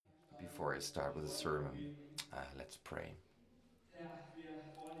before I start with the sermon, let's pray. Herr, wir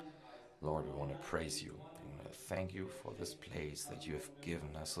wollen dich preisen. Lord, we Und want wir to danken praise dir you. für heute We want to Morgen, thank you für das for this Geschenk, place that was you du have uns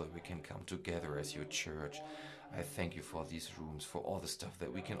given us so that we can come together as your church. I thank you for these rooms, for all the stuff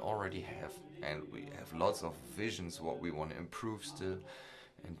that we can already have. And we have lots of visions, what we want to improve still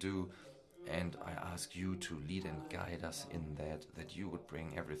and do. And I ask you to lead and guide us in that you would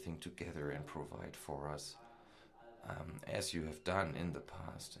bring everything together and provide for us as you have done in the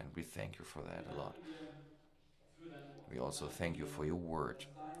past. And we thank you for that a lot. We also thank you for your word.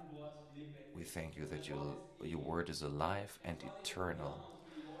 We thank you that your word is alive and eternal,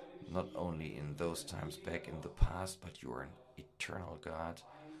 not only in those times back in the past, but you are an eternal God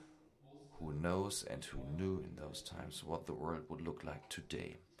who knows and who knew in those times what the world would look like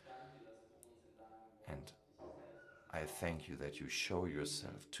today. And I thank you that you show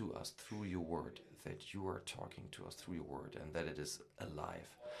yourself to us through your word, that you are talking to us through your word, and that it is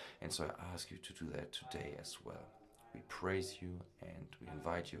alive. And so I ask you to do that today as well. We praise you and we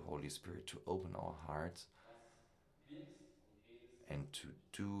invite you, Holy Spirit, to open our hearts and to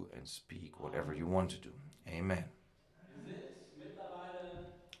do and speak whatever you want to do. Amen.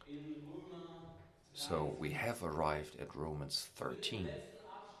 So we have arrived at Romans 13.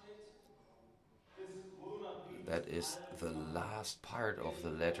 That is the last part of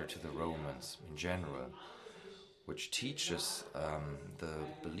the letter to the Romans in general, which teaches the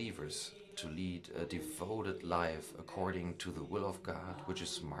believers to lead a devoted life according to the will of God, which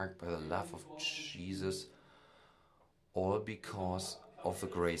is marked by the love of Jesus, all because of the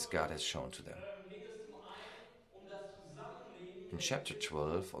grace God has shown to them. In chapter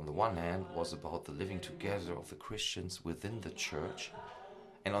 12, on the one hand, was about the living together of the Christians within the church,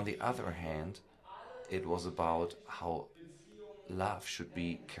 and on the other hand, it was about how love should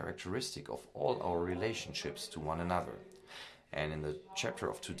be characteristic of all our relationships to one another. And in the chapter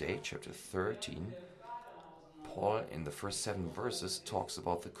of today, chapter 13, Paul, in the first 7 verses, talks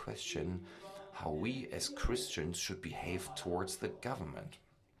about the question how we as Christians should behave towards the government.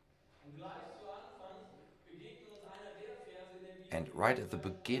 And right at the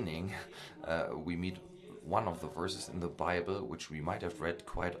beginning, we meet one of the verses in the Bible which we might have read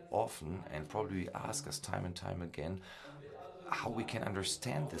quite often and probably ask us time and time again how we can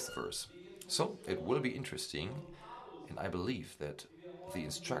understand this verse. So it will be interesting, and I believe that the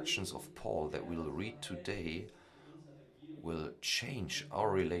instructions of Paul that we'll read today will change our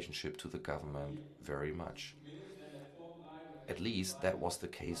relationship to the government very much. At least that was the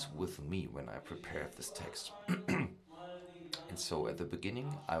case with me when I prepared this text. And so at the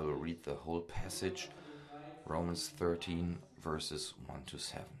beginning I will read the whole passage, Romans 13 verses 1 to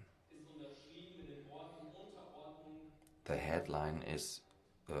 7. The headline is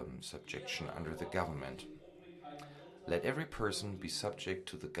subjection under the government. Let every person be subject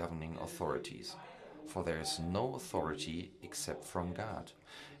to the governing authorities, for there is no authority except from God,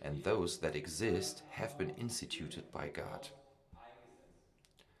 and those that exist have been instituted by God.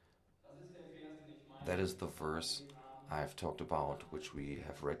 That is the verse I've talked about, which we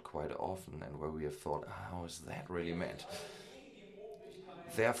have read quite often and where we have thought, how is that really meant?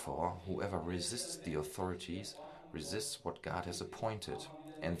 Therefore, whoever resists the authorities resists what God has appointed,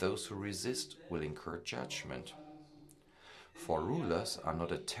 and those who resist will incur judgment. For rulers are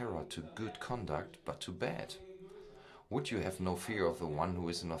not a terror to good conduct, but to bad. Would you have no fear of the one who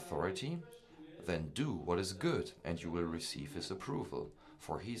is in authority? Then do what is good, and you will receive his approval,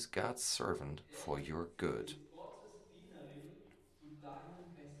 for he is God's servant for your good.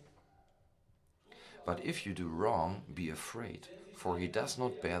 But if you do wrong, be afraid, for he does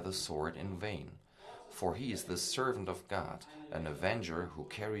not bear the sword in vain. For he is the servant of God, an avenger who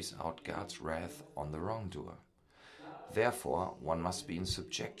carries out God's wrath on the wrongdoer. Therefore, one must be in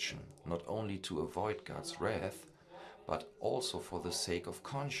subjection, not only to avoid God's wrath, but also for the sake of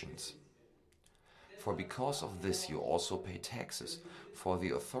conscience. For because of this you also pay taxes, for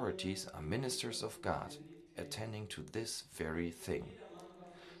the authorities are ministers of God, attending to this very thing.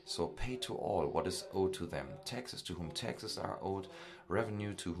 So pay to all what is owed to them, taxes to whom taxes are owed,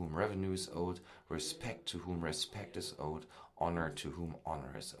 revenue to whom revenue is owed, respect to whom respect is owed, honor to whom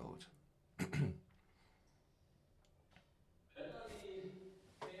honor is owed.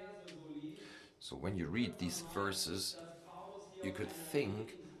 So when you read these verses, you could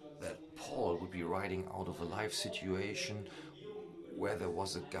think that Paul would be writing out of a life situation where there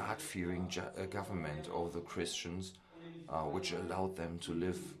was a God-fearing government over the Christians, which allowed them to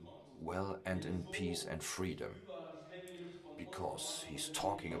live well and in peace and freedom. Because he's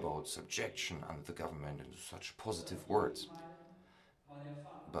talking about subjection under the government in such positive words.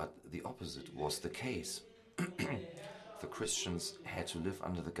 But the opposite was the case. the Christians had to live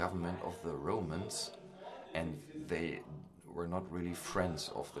under the government of the Romans, and they were not really friends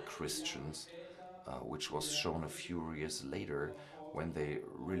of the Christians, which was shown a few years later when they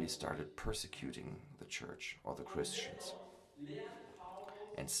really started persecuting the church or the Christians. lernt Paulus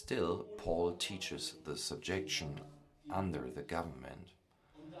And still, Paul ununterbrochen teaches the subjection die under Bibel. the government.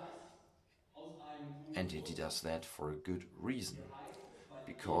 Und das aus einem guten And he Grund. does that for a good reason, Hier heißt es, weil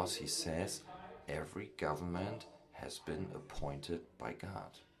because jede he says Obrigkeit every von government Gott has been eingesetzt appointed by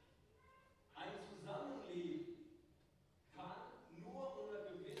God. Ein Zusammenleben kann nur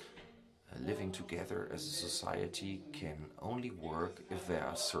unter gewissen Living together as a society can only work if there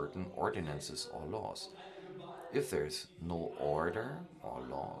are certain ordinances or laws. und eine Gewalt, If there's no order or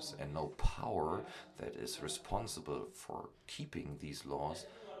laws and no power herrscht, that is responsible for keeping these laws,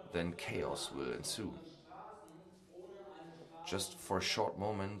 then chaos will ensue. Straßen ohne eine Just for a short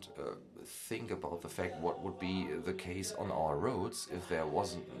moment, think about the fact what would be the case on our roads if there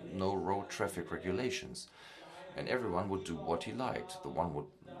wasn't no road traffic regulations. And everyone would do what he liked. The one would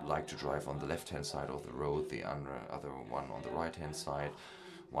like to drive on the left-hand side of the road, the other one on the right-hand side.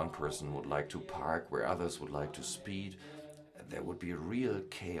 One person would like to park where others would like to speed. There would be real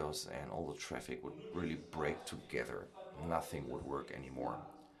chaos and all the traffic would really break together. Nothing would work anymore.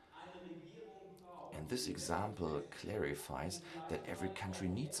 eine Regierung braucht. And this example clarifies that every country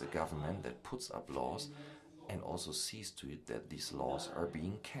needs a government that puts up laws and also sees to it that these laws are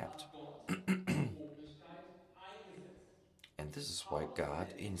being kept. Obrigkeit eingesetzt. And this is why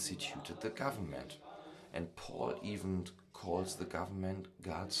God instituted the government. And Paul even calls the government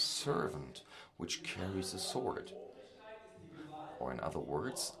God's servant, which carries a sword. Obrigkeit ist die Gewalt, Or in other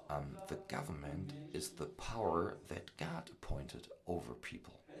words, the government is the power that God appointed over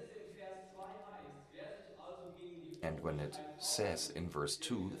people. wenn es in Vers 2 heißt, wer sich also gegen die And when it says in verse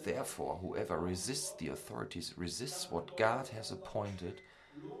 2, therefore, whoever resists the authorities resists what God has appointed,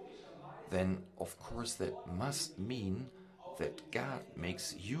 logischerweise then of course that must mean that God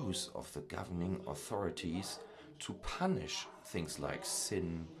makes use of the governing authorities to punish things like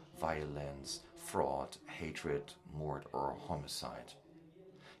sin, violence, fraud, hatred, murder, or homicide.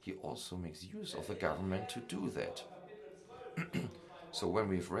 He also makes use of the government to do that. So when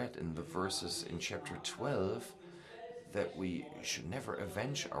we've read in the verses in chapter 12 that we should never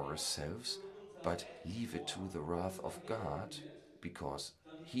avenge ourselves, but leave it to the wrath of God, because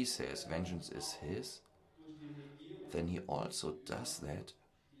he says vengeance is his, then he also does that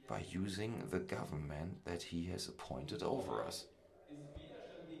by using the government that he has appointed over us. ist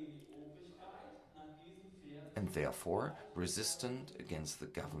Widerstand gegen die Obrigkeit nach diesen Versen And therefore, resistance against the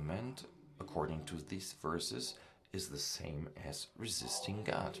government, according to these verses, is the same as resisting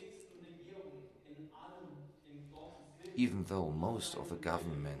God. nächsten Regierungen in allem in Gottes Sinn Even though most of the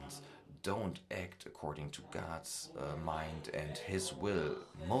governments don't act according to God's mind and His will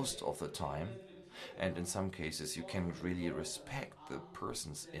most of the time, and in some cases you can really respect the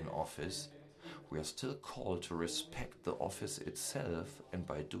persons in office, we are still called to respect the office itself, and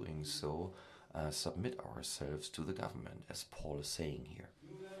by doing so, submit ourselves to the government, as Paul is saying here.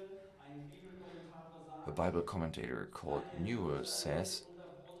 ein Bibelkommentator sagt, A Bible commentator called Newell says,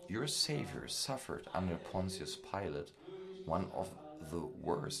 your Savior suffered under Pontius Pilate, one of the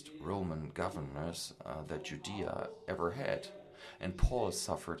worst Roman governors that Judea ever had. And Paul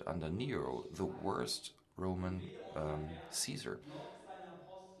suffered under Nero, the worst Roman Caesar.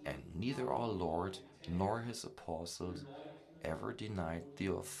 And neither our Lord nor his apostles ever denied the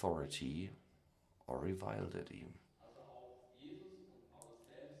authority or reviled it even. also auch Jesus und Paulus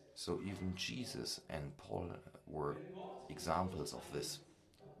selbst, So even Jesus and Paul were examples of this.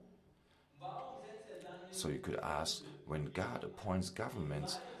 warum setzt dann So you could ask, when God appoints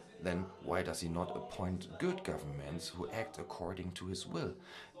governments, then why does he not appoint good governments who act according to his will?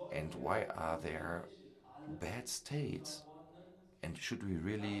 And why are there bad states? And should we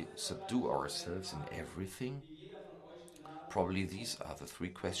really subdue ourselves in everything? Probably these are the three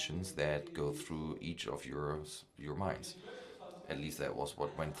questions that go through each of your minds. At least that was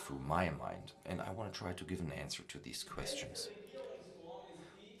what went through my mind. And I want to try to give an answer to these questions.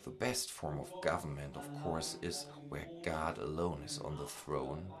 The best form of government, of course, is where God alone is on the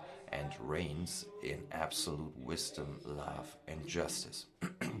throne and reigns in absolute wisdom, love, and justice.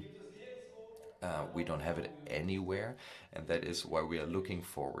 We don't have it anywhere, and that is why we are looking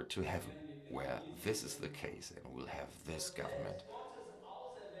forward to heaven, where this is the case and we'll have this government.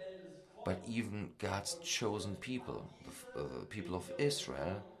 But even God's chosen people, the people of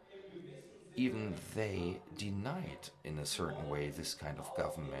Israel, even they denied in a certain way this kind of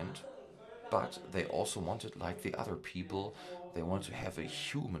government, but they also wanted, like the other people, they wanted to have a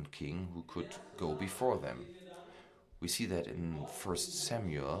human king who could go before them. We see that in First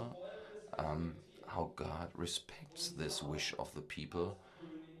Samuel, um, respektiert. how God respects Und this wish Saul of the people, als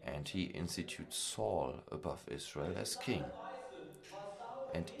König and he institutes Saul above Israel as king. Interessanterweise war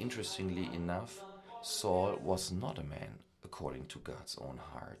Saul And nicht ein interestingly Mann enough, nach Gottes Saul Herzen, was not a man according to God's own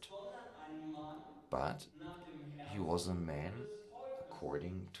heart, sondern ein Mann but nach dem he was a Herzen man des Volkes.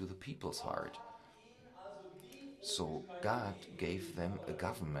 according to the people's Gott heart. hat ihnen also die So Obrigkeit God gegeben, gave them a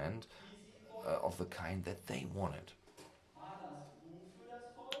government die sie wollten. of the kind that they wanted. War das gut für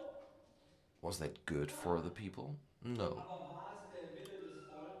das Volk? Was that good for the Nein. people? No. Aber war es der Wille des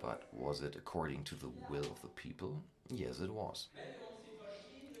Volkes? But was it according to the Ja. will of the people? Yes, it was. Wenn wir uns die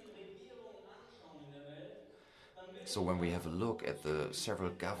verschiedenen Regierungen anschauen in der Welt, dann will So ich when we ganz have a look at the vorsichtig several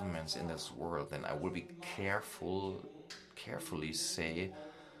und ganz governments in this klar world, then I dass will die be meisten Regierungen carefully dem Willen des say,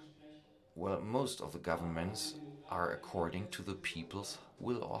 Volkes entsprechen. well, most of the Aber eine governments are Demokratie according to lässt the sich nicht people's umkehren.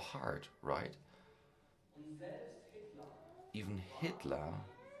 will or heart, right? Und selbst Hitler Even war Hitler,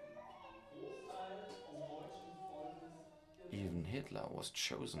 von einem Großteil des deutschen Volkes even gewählt. Hitler was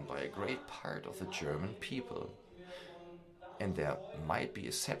chosen Und by a ich great meine, part of the in aller German people. Regierung, die wir von And damals there heute might be uns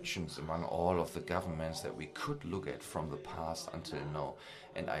exceptions among anschauen, all of dass the sie darauf governments that we could look ausgerichtet at from the sind, wenn wir past über ein until Land now.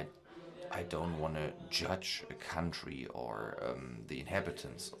 And über deren I don't want to Einwohner judge a urteilen. country or Aber es the ist sehr, sehr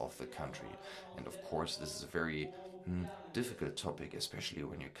inhabitants of the kompliziert, country. gerade wenn man And aus of Ländern course, this is a kommt, very wo gerne difficult Christen topic, especially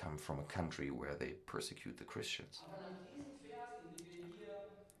when you come from a country where they persecute the Christians. Aber nach diesen Versen, die wir hier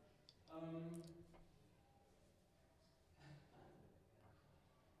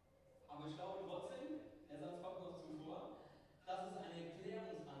aber ich glaube trotzdem, der Satz kommt noch zuvor, dass es ein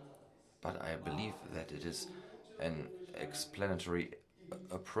Erklärungsansatz ist. But I believe that it Nicht is so gute an Obrigkeiten explanatory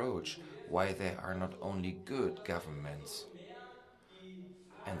gibt. approach Und wir why wissen there are not also, only good dass wir governments. umso mehr die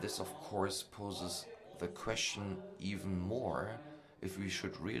And Frage this, of brauchen, course, ob poses wir the uns in question allen even dieser more Unsicherheit if we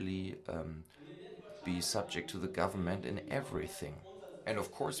should really und in den be Wahrscheinlichkeiten, subject to die the wir sehen, government in everything. uns als And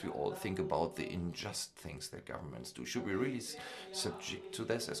of course, we Christen all ganz think klar about the beantworten. unjust things that governments do. Should Nach we really diesen Versen, ja, subject to leben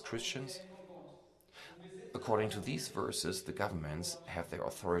wir this as unter Christians? Autorität von Gott. Und wir sind According to daher these verses, the verpflichtet, governments Gott have their zu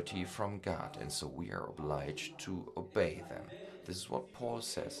authority sagen, from God, and was so we are Phase obliged macht. to Es obey sei them. denn, This is what sie Paul befehlen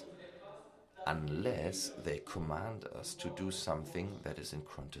says. uns etwas, das Unless they entgegen command us dem to Wort do Gottes something ist. that is in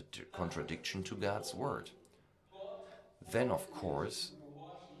Dann ist contradiction es to God's geboten, word. Gott Then, of vordergründig course, zu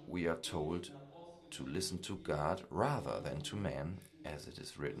gehorchen, we are wie es told in to Apostelgeschichte listen to 4, God rather Vers than to 19 man, steht. as it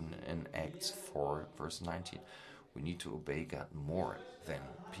is Wir written in sollen Acts mehr 4, gehorchen verse als 19. Menschen. We need to obey God Ich more möchte than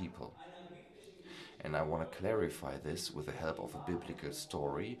anhand people. einer biblischen Geschichte And I want to heute clarify this with the help die of a Wahrheit biblical der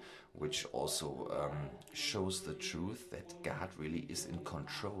story, Voll- which der also Volkshoheit und shows the Könige truth that und God really is in Regierungsmacht,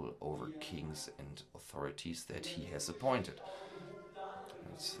 control over die kings hat. and authorities Und that das he ist has die appointed. Geschichte aus dem Buch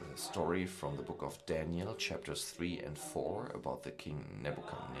Daniel, It's Kapitel a 3 story bis from the 4. book of Daniel, Das ist chapters der 3 and 4, Nebukadnezar. about the king Er war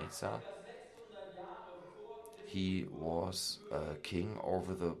Nebuchadnezzar. ca. 600 Jahre vor Christi He Geburt was a König king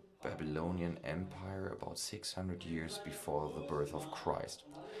over the von Babylonian Babylonien. Empire about 600 Und in years seiner before the birth of Größenwahrung, Christ.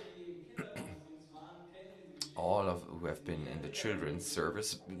 und alle, die im Kindergottesdienst waren, kennen diese All Geschichte, of who have been in the lehrte children's er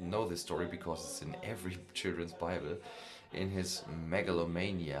service in know this story seinem because it's in every Größenwahn ließ children's Bible. Nebukadnezar In ein his Standbild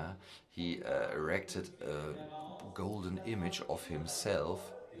megalomania, errichten. he Und da erected fiel a heraus, golden dass image man of immer das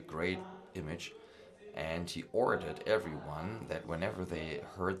himself, Volk a dem great Klang image, gehorchen and sind, he weil ordered alle everyone that anderen whenever they Instrumente,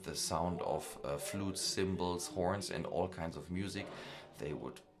 heard the die sound Horn of und flutes, Orgel mit cymbals, horns, and all anbeten kinds of music, they sollen.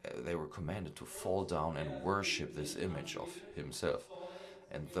 would they were commanded to fall Und down and wer sie worship this nicht image of anbetet, himself. soll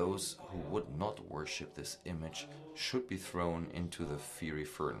And mit dem those who Feuer would not verbrannt worship werden. this image Also should be der thrown into the Todesstrafe. fiery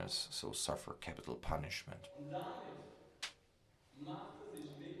furnace, so suffer capital punishment. Und damit machte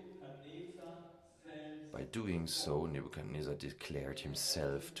sich Nebukadnezar selbst By doing zu so, Gott. Nebuchadnezzar declared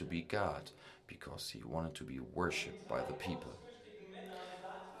himself to be God, because he wanted to be Aber die worshipped by drei the people. gottesfürchtigen Männer,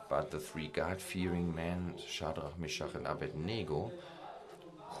 Sadrach, But the Mesach three und God-fearing men, Abednego, Shadrach, in Meshach, den and hohen Ämtern Abednego, der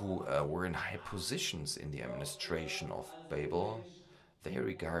Verwaltung von who Babel, were in high achteten positions in the Gott administration höher of als den Babel, Menschen. they Und sie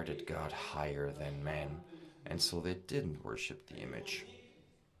regarded beteten God auch higher das than man, Standbild and nicht. so they didn't worship the Wenn die image. Musik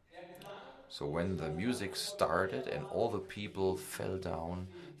erklang So und when sich the das music ganze Volk started and all the niederwarf, people blieben fell sie down,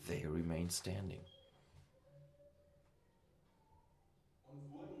 stehen they remained standing.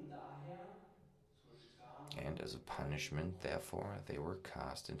 und wurden daher zur Strafe And as a punishment, therefore, they were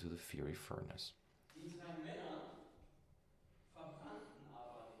cast into the fiery furnace. Die drei Männer verbrannten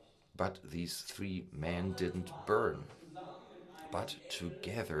aber nicht, But these three men sondern didn't sie burn, wanderten zusammen mit einem but Engel des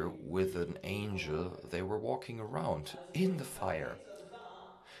together Königs with an im angel Feuer. they were walking around Als in the fire. Nebukadnezar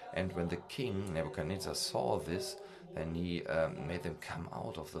sah, dass And when the da king Incense Nebuchadnezzar aus dem saw this, feuerroten then Hof he made them come sagte,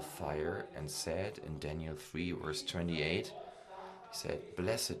 out of the das fire sei and der said in Daniel 3, verse Gepriesen sei 28, Gott, he Sadrach, said, Mesach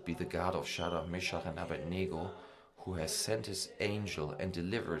Blessed und be the God of Shadrach, Abednego, Meshach, der and Abednego, Ältester who has und sent his der angel Stärker and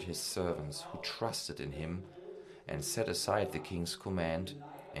delivered und his das servants who Haus trusted in des him Gebotes and set aside the king's command,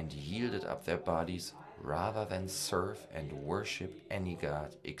 and yielded up their bodies rather than serve and worship any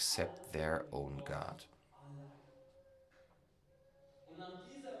god except their own God. Und nach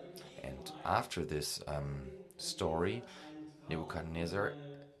dieser And Begebenheit after this story, einen Traum oder Nebuchadnezzar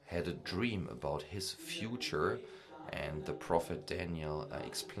had a dream about his future, and the prophet Daniel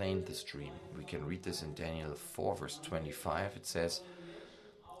explained this dream. We can read this in Daniel 4, verse 25. It says,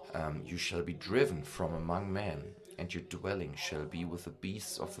 You shall be driven from among men, and your dwelling shall be with the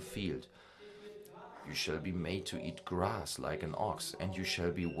beasts of the field. You shall be made to eat grass like an ox, and you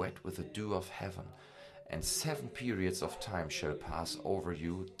shall be wet with the dew of heaven. And 7 periods of time shall pass over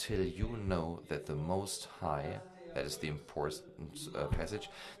you till you know that the Most High, that is the important passage,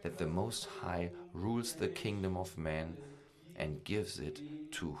 that the Most High rules the kingdom of man and gives it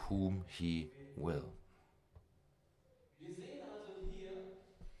to whom he will.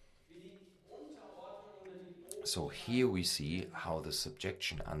 So here we see how the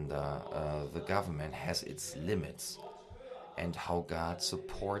subjection under the government has its limits, and how God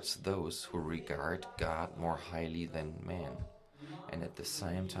supports those who regard God more highly than man. And at the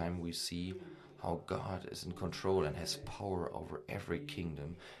same time we see how God is in control and has power over every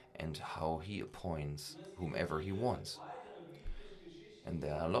kingdom, and how he appoints whomever he wants. And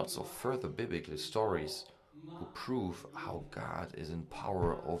there are lots of further biblical stories who prove how God is in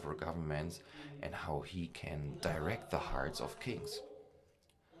power over governments and how he can direct the hearts of kings.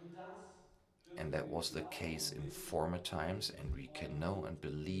 And that was the case in former times, and we can know and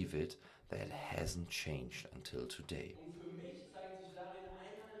believe it, that it hasn't changed until today.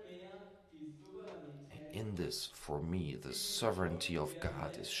 And in this, for me, the sovereignty of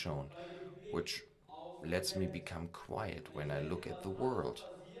God is shown, which lets me become quiet when I look at the world,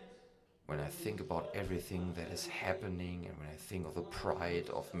 when I think about everything that is happening, and when I think of the pride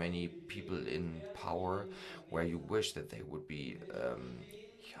of many people in power, where you wish that they would be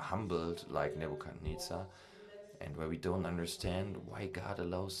humbled like Nebuchadnezzar, and where we don't understand why God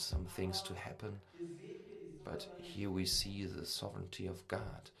allows some things to happen. But here we see the sovereignty of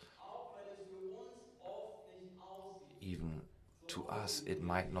God. Even to us, it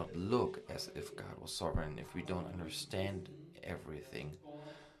might not look as if God was sovereign if we don't understand everything,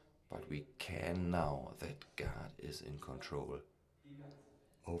 but we can know that God is in control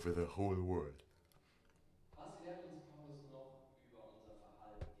over the whole world.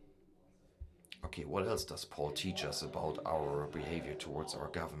 Okay, what else does Paul teach us about our behavior towards our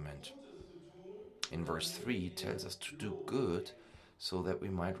government? In verse 3, it tells us to do good so that we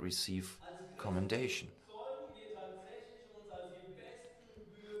might receive commendation.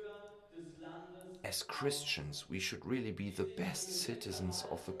 As Christians, we should really be the best citizens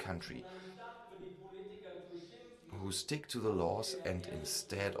of the country, who stick to the laws, and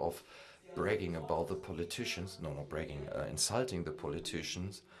instead of bragging about the politicians, not bragging, insulting the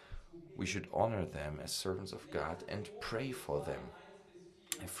politicians, we should honor them as servants of God and pray for them.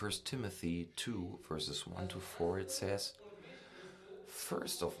 In 1 Timothy 2, verses 1 to 4, it says,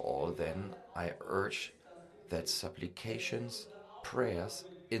 First of all, then, I urge that supplications, prayers,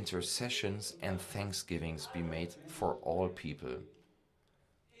 intercessions, and thanksgivings be made for all people,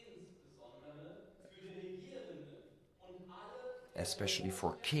 especially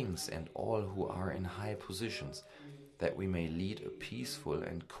for kings and all who are in high positions, that we may lead a peaceful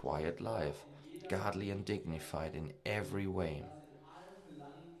and quiet life, godly and dignified in every way.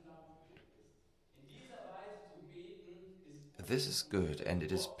 This is good, and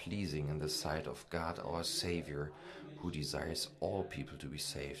it is pleasing in the sight of God our Savior, who desires all people to be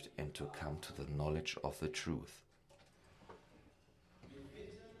saved and to come to the knowledge of the truth.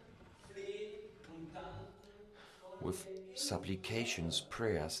 With supplications,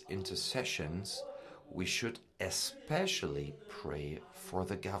 prayers, intercessions, we should especially pray for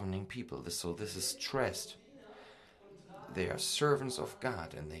the governing people. So this is stressed. They are servants of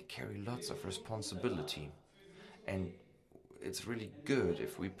God, and they carry lots of responsibility. And it's really good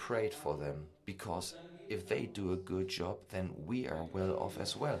if we prayed for them, because if they do a good job, then we are well off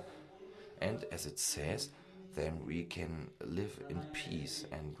as well. And as it says, then we can live in peace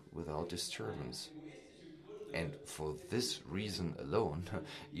and without disturbance. And for this reason alone,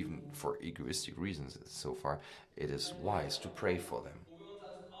 even for egoistic reasons so far, it is wise to pray for them.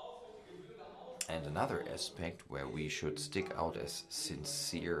 And another aspect where we should stick out as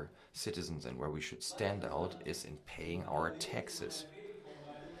sincere citizens and where we should stand out is in paying our taxes.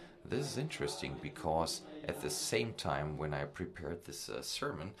 This is interesting because at the same time when I prepared this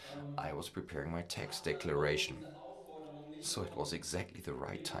sermon, I was preparing my tax declaration. So it was exactly the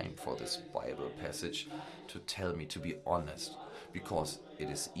right time for this Bible passage to tell me to be honest, because it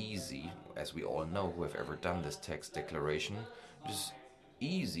is easy, as we all know who have ever done this text declaration, it is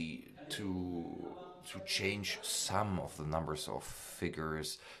easy to change some of the numbers of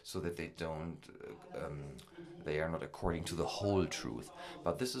figures so that they don't they are not according to the whole truth.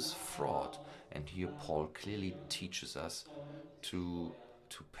 But this is fraud, and here Paul clearly teaches us to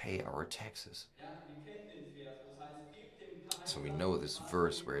to pay our taxes. So we know this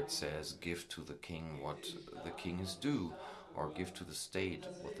verse where it says, "Give to the king what the king is due," or "Give to the state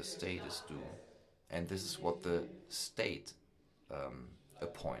what the state is due." And this is what the state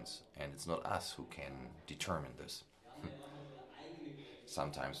appoints, and it's not us who can determine this.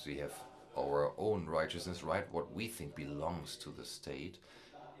 Sometimes we have our own righteousness, right? What we think belongs to the state,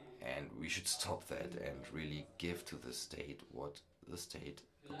 and we should stop that and really give to the state what the state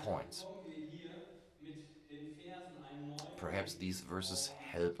Vielleicht appoints. bekommen wir hier mit den Versen einen neuen Perhaps Blick these verses auf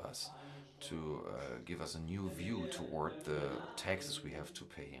help die us vereinigten to Steuern. give us a new Denn wenn view wir toward the darüber taxes we nachdenken, have to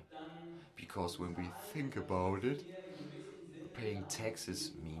pay. dann Because when we think about unterstützen it, wir in gewissem Sinne paying dann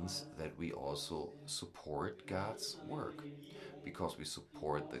taxes means ebenfalls that we Gottes also Willen. support Wir unterstützen God's damit die work. Regierung, Because we die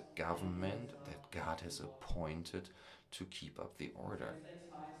support Gott the eingesetzt government hat, that God für has Gott. appointed to keep up the In order. Vers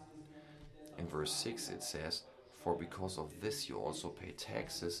 6 heißt es nämlich, In deshalb verse zahlt 6 ihr it auch says, eure "For Steuern, because of denn this sie you also sind pay Gottes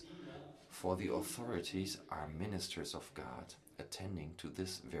taxes, Diener, for die the ebenfalls authorities Hilfe are bringen ministers of für God, Gottes Diener. attending to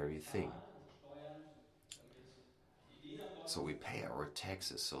this Wir very thing." zahlen unsere Steuern, damit die Diener So Gottes we pay our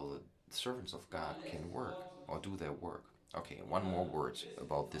taxes so the servants of noch God ein can letztes work Wort or do their work. Okay, in one more der word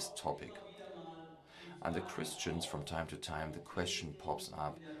about this Christenheit topic. immer wieder mal die Under Frage Christians, from auf, time to time, the ob question Christen pops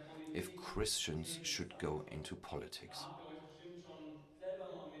up in der if Politik Christians tätig should sein go sollen. into Da politics. habt ihr euch bestimmt schon selber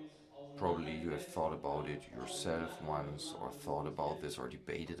mal mit Probably you have auseinandergesetzt thought about oder it yourself darüber once, or thought about diskutiert. this, or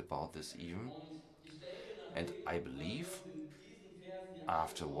debated about this even. Und ich denke, And nachdem I was wir believe, uns in diesen Versen hier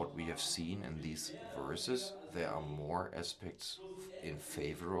after what angeschaut we have haben, seen in spricht these mehr verses, dafür als there are dagegen. more aspects in Schlussendlich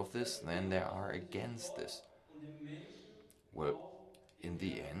favor of this than können there wir are uns zwischen against Gott this. und dem Menschen Well, auch in in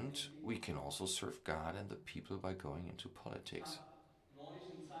the der end, we Politik can treffen. also serve God and the people by going into Ich politics. habe neulich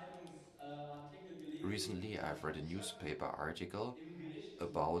einen Zeitungsartikel gelesen, Recently, I've dass read a Schöffen newspaper article im Gerichtshof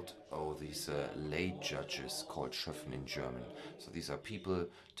about hergestellt these wird, der lay Leute judges called aus der Schöffen in German. Bevölkerung, So these are people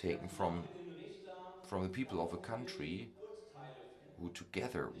die taken zusammen mit dem Richter from the people of a daraufhin country Urteile fällen. who,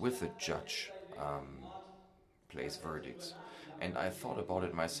 together Und ich with the dachte, das ist judge, vielleicht wirklich ein Ort, place vielleicht darüber verdicts. nachzudenken, And weil I ich thought denke, about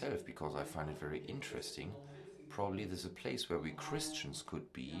it wir myself Christen because I find it einfach very Mitwirkung interesting. auch sitzen Probably können, there's a place where we mal Christians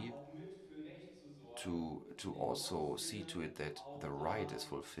could ja be auch mit für Recht zu sorgen to und in also Gottes see to Sinne it that auch the right is zu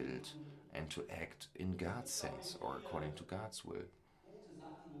fulfilled handeln. and to act in Und es God's gibt, glaube sense ich, or viele according to God's will. gute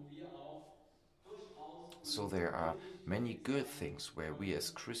Sachen, wo wir auch durchaus So politisch there are many tätig good sein things where we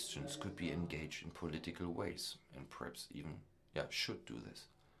as können Christians oder could es be sogar engaged in political sollten. ways and perhaps even, yeah, should do this.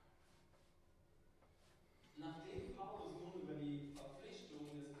 Nachdem Paulus nun über die Verpflichtung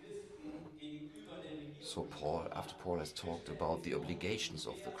des Christen gegenüber der So Regierung Paul, gesprochen after hat, Paul has talked beschäftigt er about the sich noch in obligations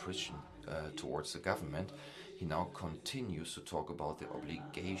of the Versen Christian 8 bis 10 towards the mit den government, he Verpflichtungen now des Christen continues to talk zu about the allen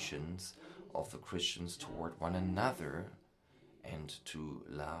anderen obligations und of the Christians ja, toward one seinen another Nächsten gegenüber. and to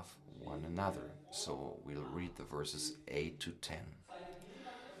love Ich one lese die another. Verse vor. So we'll read the Acht verses bis 8 10. to 10. Seid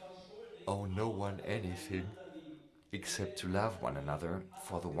niemand etwas schuldig, Owe no außer one dass ihr anything einander die except to Geschlechter love one vergebt, another, hat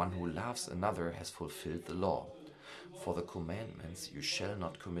for das the one who Gesetz loves erfüllt. another has Denn fulfilled es the law. lautet, du For the sollst nicht commandments, umbringen, you du shall sollst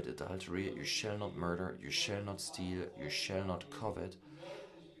not nicht commit töten, du adultery, you sollst nicht shall not stehlen, murder, du you shall sollst not nicht falsches steal, you Zeugnis shall not ablegen, covet, du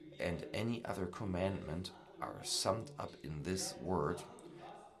sollst nicht and begehren any other und vieles commandment andere are mehr. summed Und up ich in this werde word: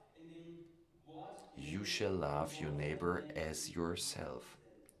 zusammengefasst in dem Wort, in you dem shall love your Wort der neighbor as Gerechtigkeit. yourself.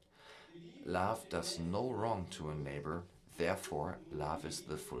 Die Liebe zu Love dem does no Nächsten wrong ist to a Grund neighbor, zur therefore, love is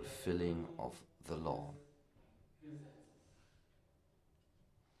the Befolgung der fulfilling Erfüllung of the des law. Gesetzes.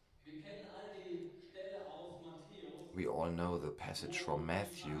 Wir kennen alle die Stelle aus Matthäus, We all know the passage wo from die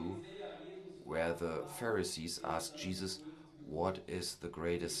Matthew Pharisäer Jesus where fragen, the was Pharisees ist asked das Jesus, größte Gebot? "What is the Und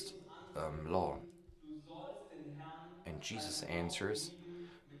greatest Jesus antwortet law?" ihnen, du sollst den Herrn, And Jesus deinen Gott, answers, lieben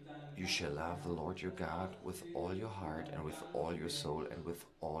mit deinem "You shall ganzen love the Herzen, Lord mit your deinem God ganzen with all Sinn your und mit heart and deiner with all ganzen your soul and Lebendigkeit. with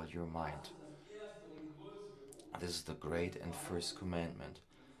all your Das mind." ist das erste und größte Gebot. This is the Und das great and zweite first commandment.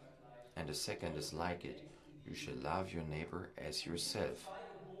 im Vergleich. And the Du second is sollst deinen like it: Nächsten you shall lieben. love your neighbor as An diesen yourself. zwei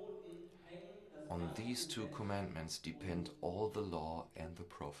Geboten hängen das On ganze these two Gesetz commandments und depend all the law and the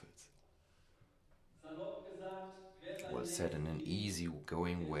prophets. salopp gesagt, wer Well seinen said in Nächsten an liebt,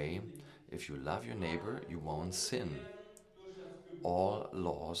 easy-going der way, sündigt nicht. if you love your neighbor, Alle you won't Gebote sin. werden durch das All Gebot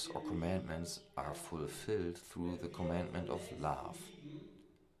laws or der Liebe commandments are erfüllt. fulfilled through the Wenn wir commandment unseren of Nächsten love. lieben,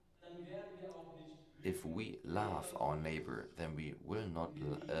 dann werden wir auch nicht If lügen. we Weder love das our Böses neighbor, then we will not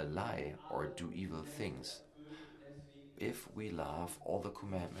tun. Wir lieben lie or alle do evil Gesetze things. erfüllt und deswegen if we love, all the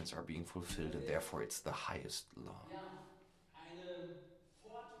commandments are being fulfilled, and therefore it's the highest law. ja, eine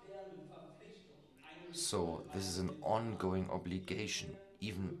fortwährende Verpflichtung, eine So Schuld, this is eine an ongoing Mittel, die obligation, wir zu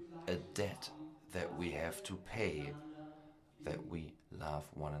even a begleichen debt haben, that we dass have wir to pay, einander that lieben. we love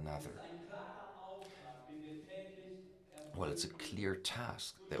one Es another. ist ein klarer Auftrag, den wir täglich Well, it's a erfüllen müssen. clear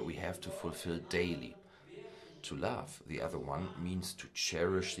task Zu that we lieben have to bedeutet, fulfill den daily. anderen To wertzuschätzen, love the other zu one achten, means to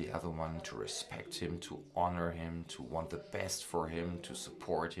cherish the other one, das to Beste respect für him, ihn to zu wollen, honor him, ihn to zu want the best unterstützen, for zu him, to ermutigen,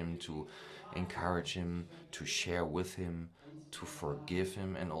 support him, mit to ihm zu tragen, encourage zu him, to share vergeben with him, und zu to ertragen. forgive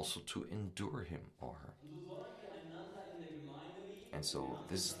him, and also to endure him or her. Und so sollen wir einander in der Gemeinde lieben. And Wir so haben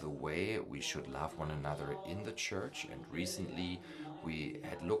this uns is das the way we vor should love kurzem one another in angeschaut the church. And an unserem recently ersten we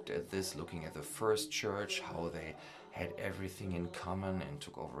had Gemeindejahr looked at this, looking at the first church, how 2014, they als had Antwort auf die everything in common and Gründerversammlung.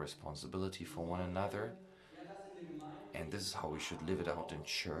 took over responsibility So for one sollen another. wir ja das in der Gemeinde And this leben, is how we should live it aber out in auch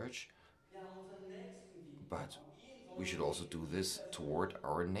church. ja unseren Nächsten gegenüber. But Auch ihn we sollen should wir also lieben, do die this toward Person,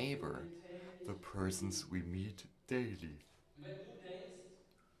 our mit der neighbor, wir the täglich persons we begegnen. meet daily. Und wenn du denkst,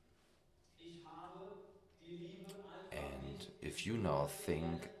 ich habe die Liebe einfach And nicht, if ich you würde now das so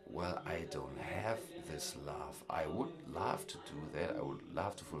think, gerne well, I das don't Gesetz have der this Generation, love, I aber would mir love fehlt to do einfach that, I die would Liebe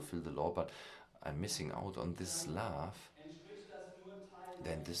love to dazu, fulfill the law, but I'm missing out on this dann love, entspricht das nur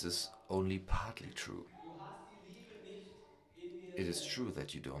then teilweise this der is Wahrheit. only partly true. Du hast die Liebe nicht in dir It is true selbst.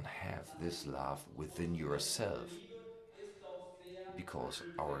 that you don't have Das this ist love unsere within menschliche yourself, Liebe ist doch sehr because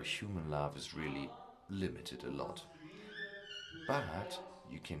our begrenzt. human love is really Aber limited a du lot. hast Liebe durch But Gott,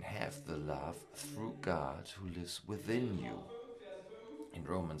 you can der have the love lebt in dir through hinein. God who lives In within Römer you. 5, Vers 5 In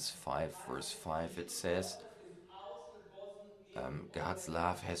Romans 5, heißt verse es, die 5, it Liebe says, Gottes ist ausgegossen in God's eure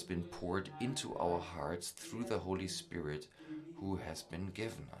love has Herzen been durch den poured Heiligen into our Geist, hearts through der the Holy uns Spirit who gegeben has worden been ist.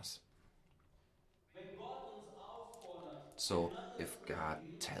 given us. Wenn Gott uns auffordert, So, einander if zu God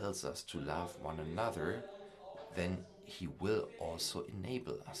lieben, tells us to dann love dürfen one wir wissen, dass another, er uns auch then dazu He will befähigt. also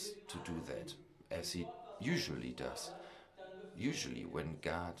enable Wir us sind to alle do that, Sinn. as Wenn He Gott was von uns usually does. fordert, dann befähigt Usually, er when uns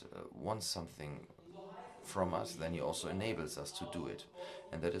God dazu. wants something Und so heißt es, from dass us, die then He Liebe also Gottes enables us to do it.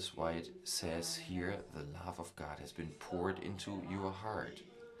 ausgegossen And that is why it in says deinem here, Herzen the ist. love of God has Sie been ist poured da. into Er your hat die heart.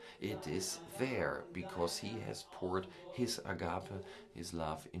 Liebe, It seine is Agape there in dein because He Herz has poured His ausgegossen, agape, um His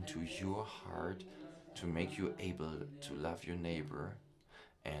love ein into your Fest zu heart leben und dass wir to make you einander able in to der love your Liebe neighbor leben.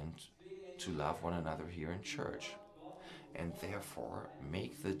 and Deswegen to love one entscheide another dich, here in dem church. Wort Gottes And gehorsam zu therefore, sein.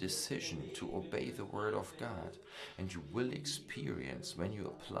 make the Und du wirst decision to erleben, wenn du obey es the Word of anwendest, God. And you wie will die Liebe experience when plötzlich you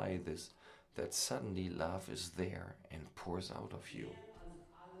daraus apply this that suddenly love is there and pours out of you. mehr als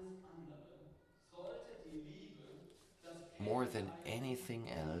alles andere sollte die Liebe das More than Kennzeichen anything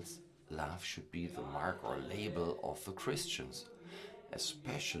der else, Christen sein. love should be the Gerade mark in or einer Welt, label of the wo Liebe Christians, mehr und mehr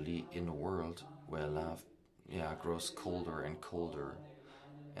especially in a Bedeutung world where gewinnt, love grows innerhalb der colder Gemeinde and und colder. außerhalb der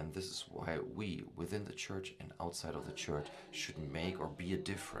Gemeinde. And this is why we, within the church and outside of the Johannes church, 13, should Vers make or be a 33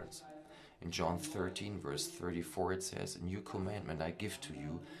 difference. heißt es, In John ein neues 13, verse Gebot gebe ich 34, it euch, says, A new dass commandment I ihr give to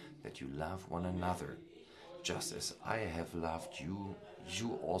you, einander lieben that sollt. you love one Und nicht another. wie ich euch Just as geliebt I habe, have sollt loved auch you, ihr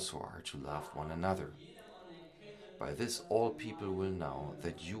you einander lieben. also are to love one Daran wird another. jedermann erkennen, By this dass all ihr people will meine know Jünger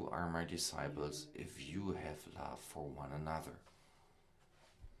that you seid, are my wenn ihr disciples if you Liebe have love for one another.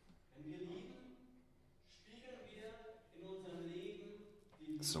 Wenn wir lieben, spiegeln wir in unserem Leben die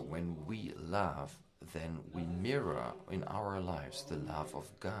Liebe So when Gottes. we love, then we mirror in our lives the love of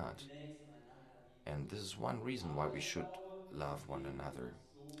God. Den Nächsten einander lieben. And this is one reason why Aber we ich should glaube, love es one geht another. noch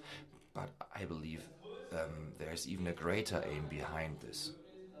so viel. But I believe Das größte there's even a greater aim behind this,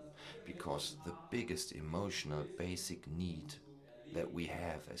 Bedürfnis, das wir because Menschen the haben, biggest ist zu emotional wissen basic und need zu that we erleben,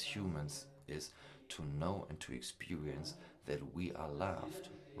 have as dass humans wir is geliebt to sind. know and to experience that we are Dass jeder loved,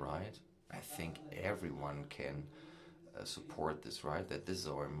 versteht, right? I dass think unser everyone emotionales can Bedürfnis ist, support this, right? That this is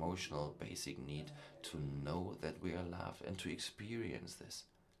our emotional basic need to know that we are loved and to experience this.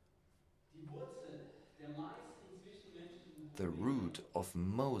 die Wurzel der meisten zwischenmenschlichen The Probleme root of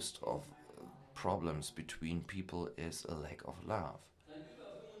most ist of einfach ein problems between people is a lack of love. Seit über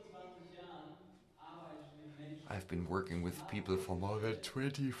 25 Jahren arbeite ich mit Menschen. I've been working with Und habe people for more than festgestellt,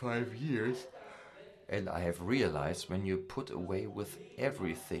 25 wenn years, all das weg and I have realized when you put away with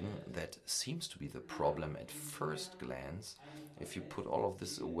everything that seems to be the problem at first glance, if you put all of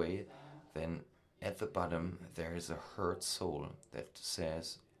this away, then at the bottom there is a hurt soul that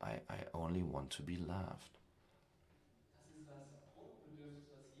says, I only want to be loved. Das ist das Grundbedürfnis,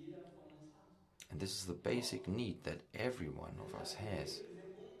 was jeder von uns hat. And this is the basic need that every one of us has. Die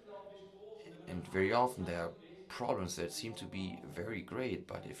sind unglaublich groß. Und wenn And man very alles often there are anspricht, problems that seem to be very great,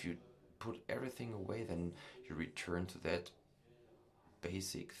 but if you put everything away, then you return to that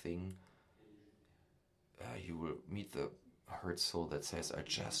basic thing. You will meet the hurt soul that says, I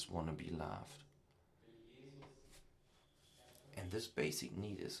just want to be loved. will Jesus And this basic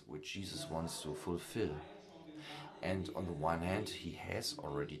need is what Jesus wants to fulfill. And on the indem er one hand, sagt, he has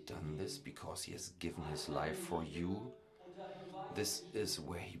already done this because he has given his halte life deine for you. Liebe unter Beweis This is gestellt.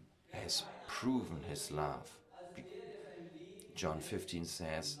 where he Wer has kein anderes proven his Leben love. als der, der sein Leben John lässt, 15 um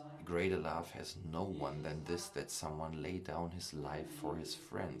says, sein. greater love has no one Jesus than this, hat that someone lay down his life sein for Leben his für dich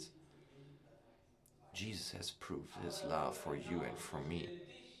friends. hingegeben, für mich, für deine Weise. Jesus has proved Aber his love darüber for you and hinaus for möchte me. er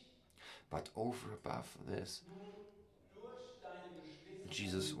dich But over above this, nun durch deine Geschwister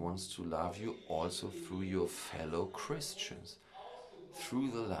Jesus wants to love durch you Liebe also in through your jedem fellow einzelnen von uns Christians, ausgegossen.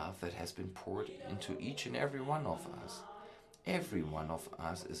 through the love that has been poured Jeder into von each uns and ist every ein one of us. Kanal der Every one Liebe of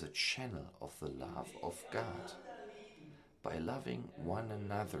us is Gottes. a channel of the love Indem of wir God. einander lieben, By loving one erfüllt unser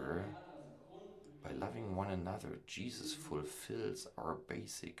another, Herr das Grundbedürfnis. Jesus fulfills our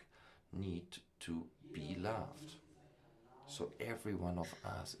basic need to be Jeder von uns loved. ist ein Kanal So every one of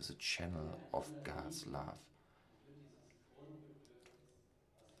us is a channel der of einander God's liebt love. und wird dieses Grundbedürfnis,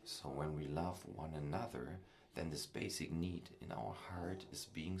 was wir So when we haben, love one another, then this basic need in our heart is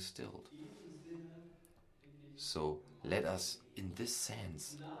being stilled. in diesem Sinne wirklich So let us, in this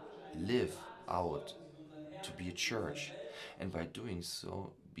sense, und dadurch ein live starkes out Zeugnis für unseren to Herrn be a in dieser church, Welt and by abgeben. doing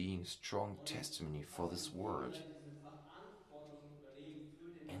so, being strong Und testimony for lasst this uns world. gegenseitig diese Verantwortung übernehmen für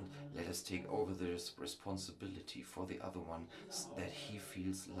den And anderen, let us take over this responsibility for the other one, unser that Auftrag he ist,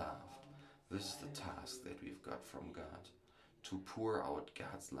 feels loved. Aufgaben This is the task that we've got from God, to pour out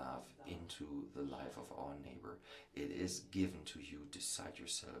God's love into the life of our neighbor. It is given to you. Decide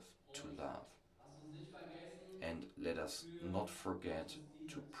yourself to Und love. lasst uns nicht vergessen, And let us not forget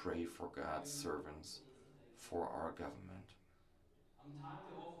Gottes to Diener pray for God's in servants, unseren Nächsten. for our government. Am Tag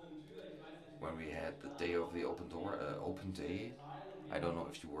der offenen Tür, ich weiß nicht, wer When we von had euch the da day of war, the hatten open door, wir eine open offizielle day, Teilung. Wir I don't haben know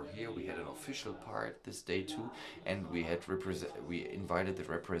if you were der here. We had an Lehrer official ausgepackt. part this day Wir too, hatten, das and war we had etwas we so invited the Besonderes.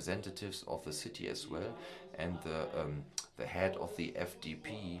 representatives of the city as Der well, Lehrer bei uns and hat ein the head of tolles the Grußwort FDP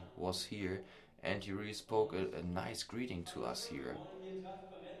an uns was here, gesprochen. and he really spoke Und a nice greeting to us wir here. wollen hier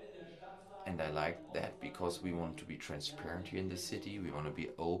transparent in der Stadt sein. And I Wir wollen like offen that sein. because Wir we want wollen to be transparent nicht here in the irgendwo city. uns We want to be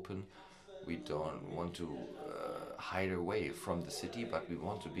open. We abkapseln, sondern don't want mitten in to der Stadt sein. hide away Nicht from von the so city, weiter but we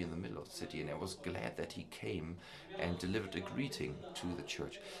want to weggekommen be in the ist, middle of the sondern city. And I mitten was von glad uns. that he came Und wir haben and uns delivered a später noch ein bisschen greeting to the unterhalten,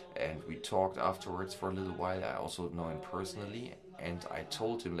 church. später noch And we persönlich talked und dann hat afterwards er for a little while. gesagt, I also know him bei der personally, nächsten and I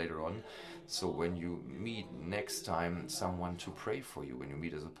told him Parteiwahl, later on. Männer und So Frauen, when you wir meet sollen next wirklich time Kandidaten someone to schaffen. pray for you, when you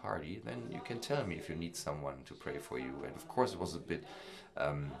meet as a party, then Und you lasst can uns tell das me if you need sehen. someone to pray for you. And of Scherzhaft course, it was a sehen. bit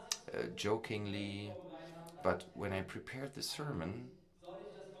Und als ich so das Gespräch jokingly, vorbereitet habe, dachte but ich, when I hey, prepared the sermon, eigentlich sollte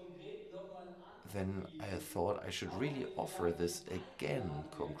ich das konkret nochmal then I anbieten. thought I should Auch really wenn wir offer dafür this nicht again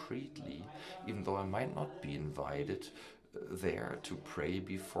eingeladen werden zu dieser concretely, even Parteiwahl, though I might um not alle be invited mitzubeten. there Aber to ich habe pray mir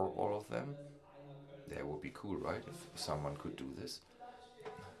gedacht, before all Mensch, of wenn them. das einer That könnte. would be cool, right? Und If was someone could passiert? do this. Vielleicht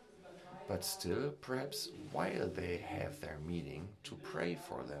während des But still, Parteitages perhaps bete ich while für they sie. have their meeting, to Ich will nicht pray sagen,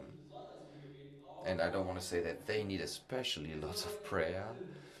 for dass them. sie besonders viel Gebet brauchen, And I don't want to aber say that they need especially wir lots of sollen prayer, trotzdem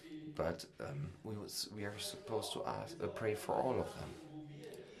beten. but we are Aber ich supposed to glaube, wir pray sollten for etwas all of them. schaffen, wo wir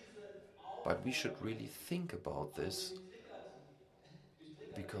diese But we should Aufforderung really think about auch this, getriggert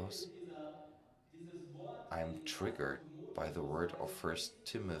werde because mit dieses Wort I'm in 1. triggered by the Timotheus word of heißt First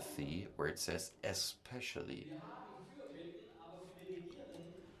es insbesondere. Timothy, where it says especially. Wir haben Fürbitten, aber für die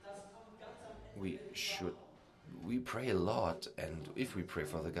Regierenden, das kommt ganz am Ende We der should Übergabe. we pray a lot, and if we pray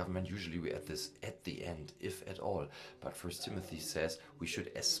for the government, usually we add this at the end, if at all. But First Timothy says we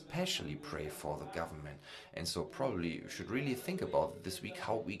should especially pray for the government, and so probably we should really think about this week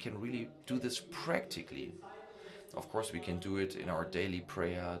how we can really do this practically. Of course, we can do it in our daily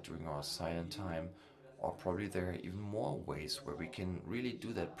prayer during our silent time, or probably there are even more ways where we can really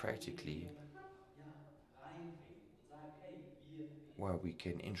do that practically, where we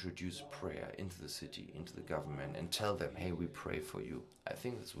can introduce prayer into the city, into the government, and tell them, hey, we pray for you. I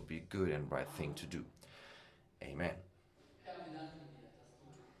think this would be a good and right thing to do. Amen.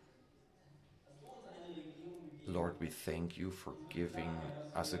 Lord, we thank you for giving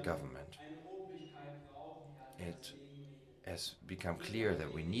us a government. It has become clear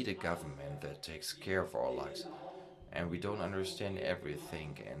that we need a government that takes care of our lives. And we don't understand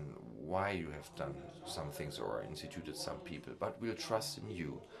everything and why you have done some things or instituted some people, but we'll trust in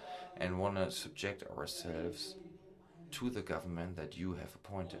you and want to subject ourselves to the government that you have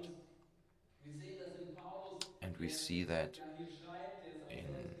appointed. And we see that in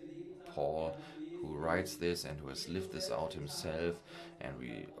Paul, who writes this and who has lived this out himself, and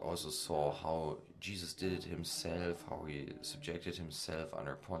we also saw how Jesus did it himself, how he subjected himself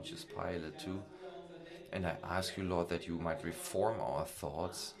under Pontius Pilate too. And I ask you, Lord, that you might reform our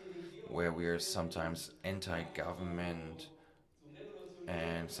thoughts where we are sometimes anti-government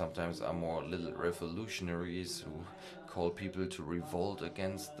and sometimes are more little revolutionaries who call people to revolt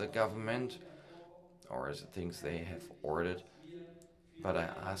against the government or the things they have ordered. But I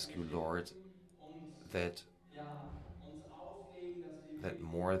ask you, Lord, that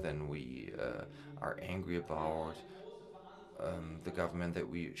more than we are angry about the government, that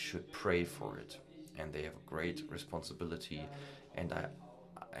we should pray for it, and they have a great responsibility. And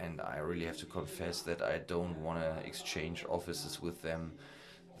I really have to confess that I don't want to exchange offices with them.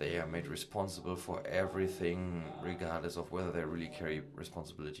 They are made responsible for everything, regardless of whether they really carry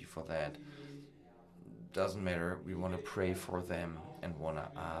responsibility for that. Doesn't matter. We want to pray for them and want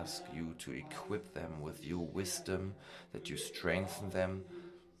to ask you to equip them with your wisdom, that you strengthen them.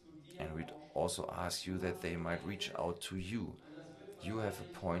 And we'd also ask you that they might reach out to you. You have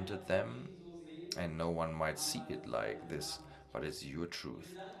appointed them, and no one might see it like this, but it's your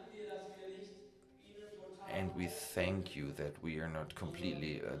truth. And we thank you that we are not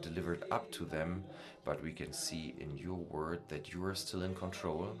completely delivered up to them, but we can see in your word that you are still in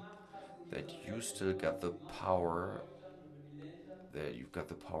control, that you still got the power, that you've got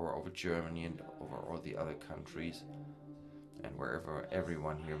the power over Germany and over all the other countries and wherever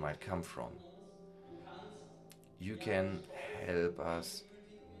everyone here might come from. You can help us,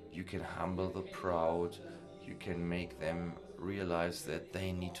 you can humble the proud, you can make them realize that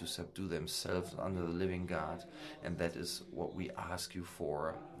they need to subdue themselves under the living God, and that is what we ask you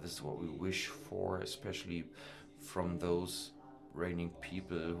for. This is what we wish for, especially from those reigning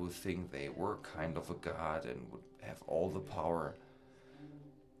people who think they were kind of a God and would have all the power.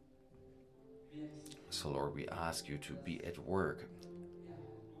 So Lord, we ask you to be at work,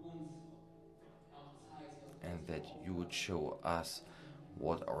 and that you would show us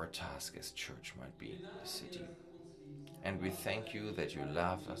what our task as church might be in the city. And we thank you that you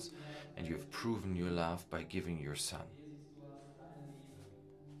love us, and you have proven your love by giving your Son.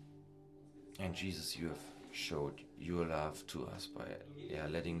 And Jesus, you have showed your love to us by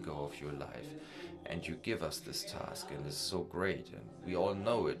letting go of your life. And you give us this task, and it's so great. And we all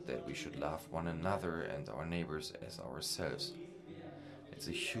know it, that we should love one another and our neighbors as ourselves. It's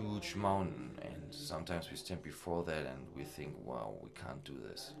a huge mountain, and sometimes we stand before that and we think, wow, we can't do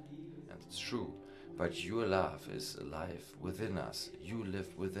this. And it's true. But your love is alive within us. You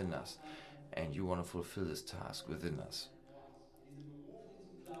live within us, and you want to fulfill this task within us.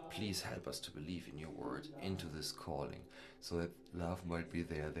 Please help us to believe in your word, into this calling, so that love might be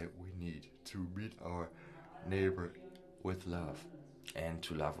there that we need to meet our neighbor with love, and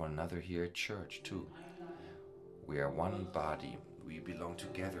to love one another here at church too. We are one body, we belong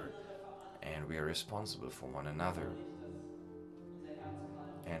together, and we are responsible for one another.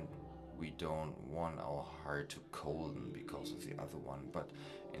 And we don't want our heart to colden because of the other one, but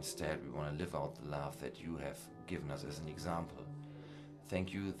instead we want to live out the love that you have given us as an example.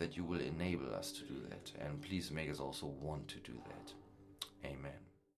 Thank you that you will enable us to do that, and please make us also want to do that. Amen.